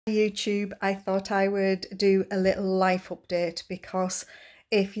YouTube, I thought I would do a little life update because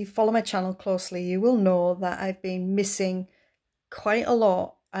if you follow my channel closely, you will know that I've been missing quite a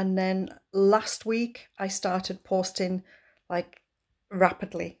lot. And then last week I started posting like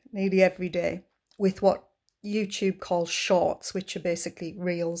rapidly, nearly every day, with what YouTube calls shorts, which are basically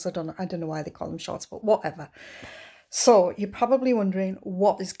reels. I don't know why they call them shorts, but whatever. So you're probably wondering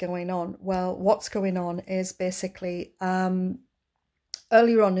what is going on. Well, what's going on is basically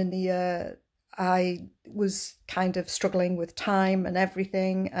earlier on in the year, I was kind of struggling with time and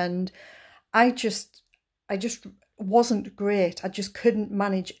everything, and I just I just wasn't great. I just couldn't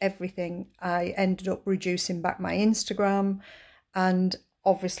manage everything. I ended up reducing back my Instagram and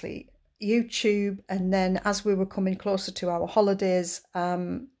obviously YouTube. And then as we were coming closer to our holidays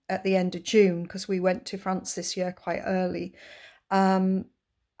at the end of June, because we went to France this year quite early, um,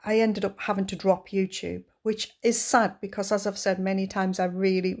 I ended up having to drop YouTube, which is sad because, as I've said many times, I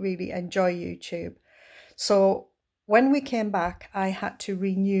really, really enjoy YouTube. So when we came back, I had to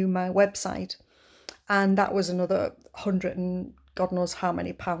renew my website, and that was another 100 and God knows how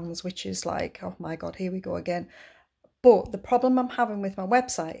many pounds, which is like, oh my God, here we go again. But the problem I'm having with my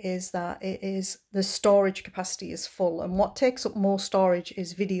website is that the storage capacity is full, and what takes up more storage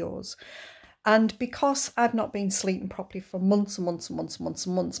is videos. And because I've not been sleeping properly for months and months and months and months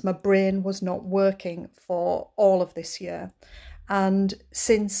and months, my brain was not working for all of this year. And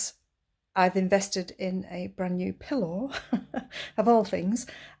since I've invested in a brand new pillow, of all things,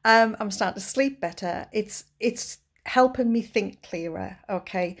 I'm starting to sleep better. It's helping me think clearer.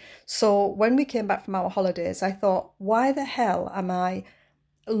 Okay, so when we came back from our holidays, I thought, why the hell am I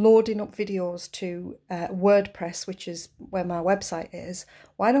loading up videos to WordPress, which is where my website is?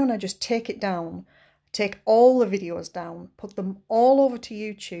 Why don't I just take it down, take all the videos down, put them all over to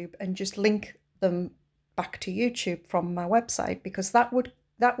YouTube, and just link them back to YouTube from my website? Because that would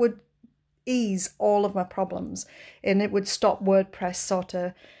ease all of my problems, and it would stop WordPress sort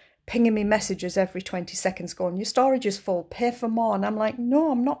of pinging me messages every 20 seconds going, your storage is full, pay for more. And I'm like,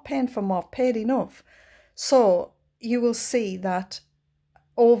 no, I'm not paying for more, I've paid enough. So you will see that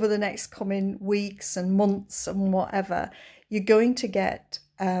over the next coming weeks and months and whatever, you're going to get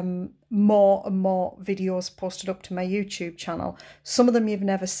more and more videos posted up to my YouTube channel. Some of them you've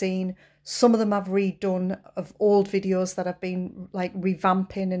never seen. Some of them I've redone of old videos that I've been like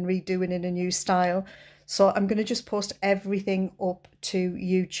revamping and redoing in a new style. So I'm going to just post everything up to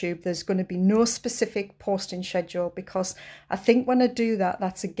YouTube. There's going to be no specific posting schedule, because I think when I do that,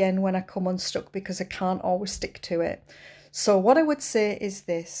 that's again when I come unstuck, because I can't always stick to it. So what I would say is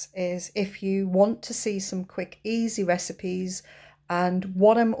this, is if you want to see some quick, easy recipes and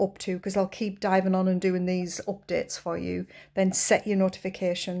what I'm up to, because I'll keep diving on and doing these updates for you, then set your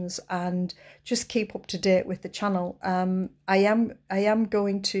notifications and just keep up to date with the channel. I am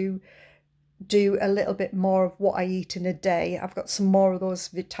going to do a little bit more of what I eat in a day. I've got some more of those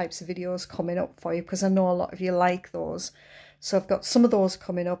types of videos coming up for you, because I know a lot of you like those. So I've got some of those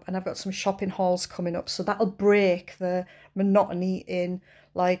coming up, and I've got some shopping hauls coming up. So that'll break the monotony in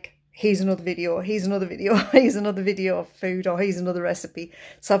like, here's another video, here's another video, here's another video of food, or here's another recipe.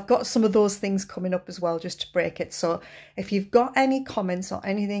 So I've got some of those things coming up as well, just to break it. So if you've got any comments or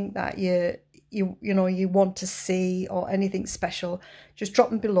anything that you want to see, or anything special, just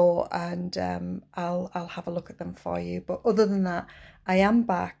drop them below, and I'll have a look at them for you. But other than that, I am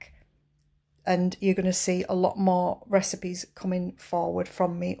back, and you're going to see a lot more recipes coming forward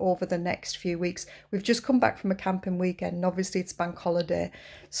from me over the next few weeks. We've just come back from a camping weekend, and obviously it's bank holiday,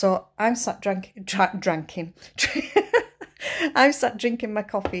 so I'm sat drinking I'm sat drinking my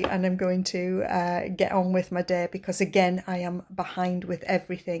coffee, and I'm going to get on with my day, because again, I am behind with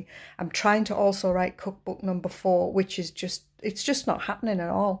everything. I'm trying to also write cookbook number 4, which is it's just not happening at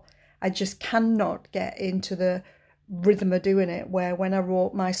all. I just cannot get into the rhythm of doing it, where when I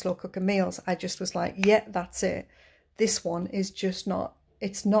wrote My Slow Cooking Meals, I just was like, yeah, that's it. This one is just not,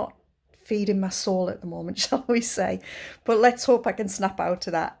 it's not feeding my soul at the moment, shall we say. But let's hope I can snap out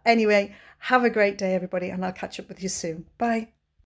of that. Anyway, have a great day, everybody, and I'll catch up with you soon. Bye.